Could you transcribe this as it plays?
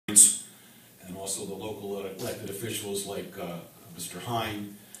also the local elected officials like Mr.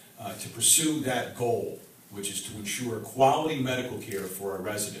 Hine, to pursue that goal, which is to ensure quality medical care for our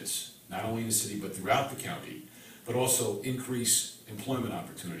residents, not only in the city but throughout the county, but also increase employment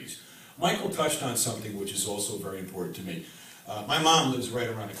opportunities. Michael touched on something which is also very important to me. My mom lives right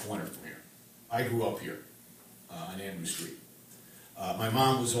around the corner from here. I grew up here on Andrew Street. My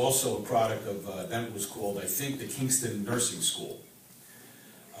mom was also a product of, then it was called, I think, the Kingston Nursing School,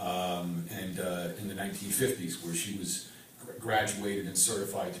 and in the 1950s, where she was graduated and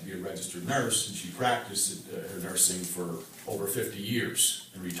certified to be a registered nurse, and she practiced her nursing for over 50 years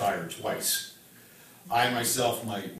and retired twice. I myself, my